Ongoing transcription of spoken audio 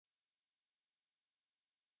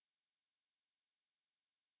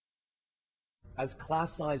As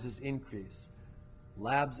class sizes increase,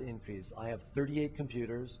 labs increase, I have 38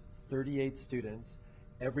 computers, 38 students,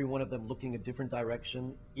 every one of them looking a different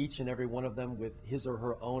direction, each and every one of them with his or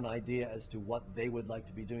her own idea as to what they would like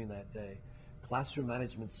to be doing that day. Classroom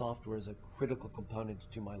management software is a critical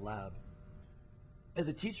component to my lab. As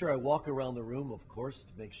a teacher, I walk around the room, of course,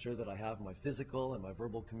 to make sure that I have my physical and my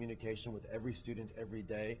verbal communication with every student every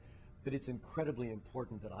day, but it's incredibly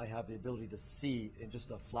important that I have the ability to see in just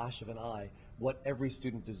a flash of an eye what every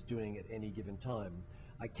student is doing at any given time.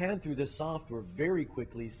 I can, through this software, very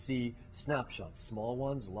quickly see snapshots, small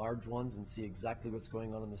ones, large ones, and see exactly what's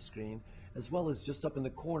going on the screen, as well as just up in the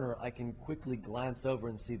corner, I can quickly glance over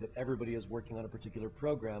and see that everybody is working on a particular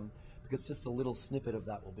program, because just a little snippet of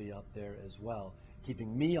that will be up there as well,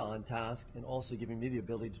 keeping me on task and also giving me the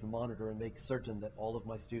ability to monitor and make certain that all of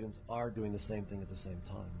my students are doing the same thing at the same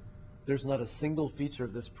time. There's not a single feature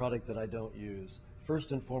of this product that I don't use.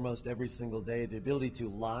 First and foremost, every single day, the ability to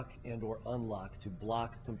lock and or unlock, to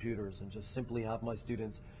block computers and just simply have my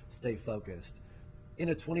students stay focused. In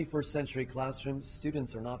a 21st century classroom,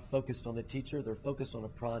 students are not focused on the teacher, they're focused on a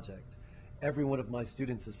project. Every one of my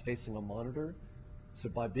students is facing a monitor, so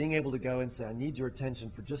by being able to go and say, I need your attention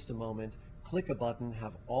for just a moment, click a button,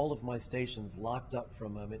 have all of my stations locked up for a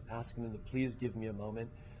moment, asking them to please give me a moment,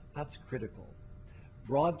 that's critical.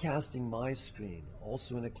 Broadcasting my screen,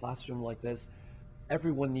 also in a classroom like this,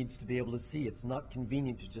 everyone needs to be able to see. It's not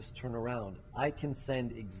convenient to just turn around. I can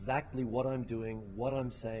send exactly what I'm doing, what I'm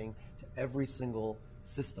saying to every single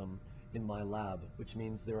system in my lab, which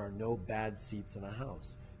means there are no bad seats in a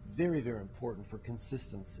house. Very, very important for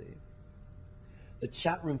consistency. The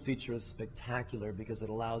chat room feature is spectacular because it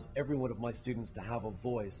allows every one of my students to have a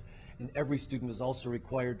voice, and every student is also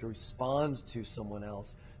required to respond to someone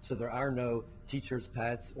else, so there are no teachers'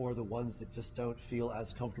 pets or the ones that just don't feel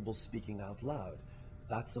as comfortable speaking out loud.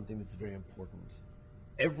 That's something that's very important.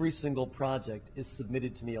 Every single project is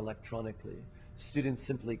submitted to me electronically. Students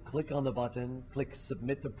simply click on the button, click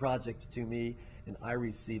submit the project to me, and I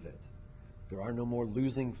receive it. There are no more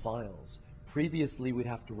losing files. Previously, we'd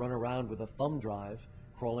have to run around with a thumb drive,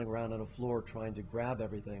 crawling around on a floor trying to grab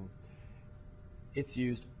everything. It's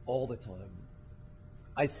used all the time.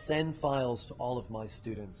 I send files to all of my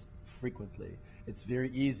students frequently. It's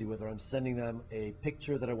very easy, whether I'm sending them a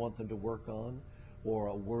picture that I want them to work on, or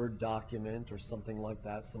a Word document or something like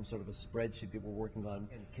that, some sort of a spreadsheet that we're working on.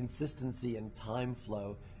 And consistency and time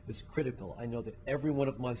flow is critical. I know that every one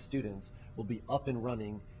of my students will be up and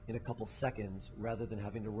running in a couple seconds rather than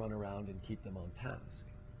having to run around and keep them on task.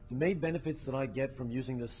 The main benefits that I get from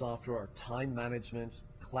using this software are time management,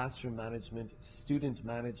 classroom management, student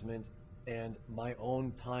management, and my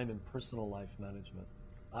own time and personal life management.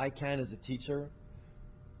 I can, as a teacher,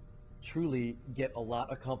 truly get a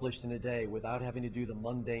lot accomplished in a day without having to do the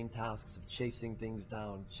mundane tasks of chasing things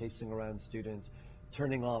down, chasing around students,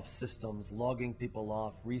 turning off systems, logging people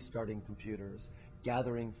off, restarting computers,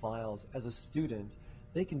 gathering files. As a student,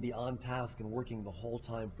 they can be on task and working the whole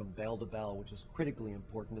time from bell to bell, which is critically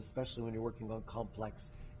important, especially when you're working on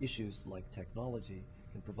complex issues like technology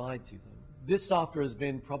can provide to them. This software has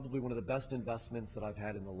been probably one of the best investments that I've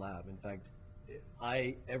had in the lab. In fact,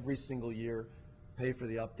 I, every single year, pay for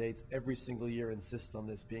the updates, every single year insist on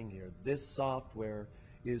this being here. This software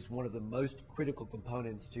is one of the most critical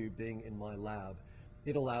components to being in my lab.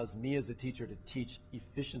 It allows me as a teacher to teach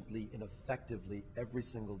efficiently and effectively every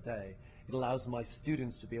single day. It allows my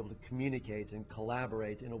students to be able to communicate and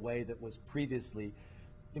collaborate in a way that was previously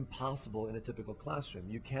impossible in a typical classroom.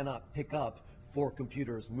 You cannot pick up 4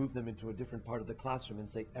 computers, move them into a different part of the classroom and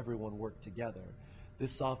say everyone work together.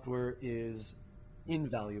 This software is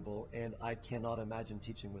invaluable, and I cannot imagine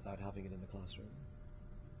teaching without having it in the classroom.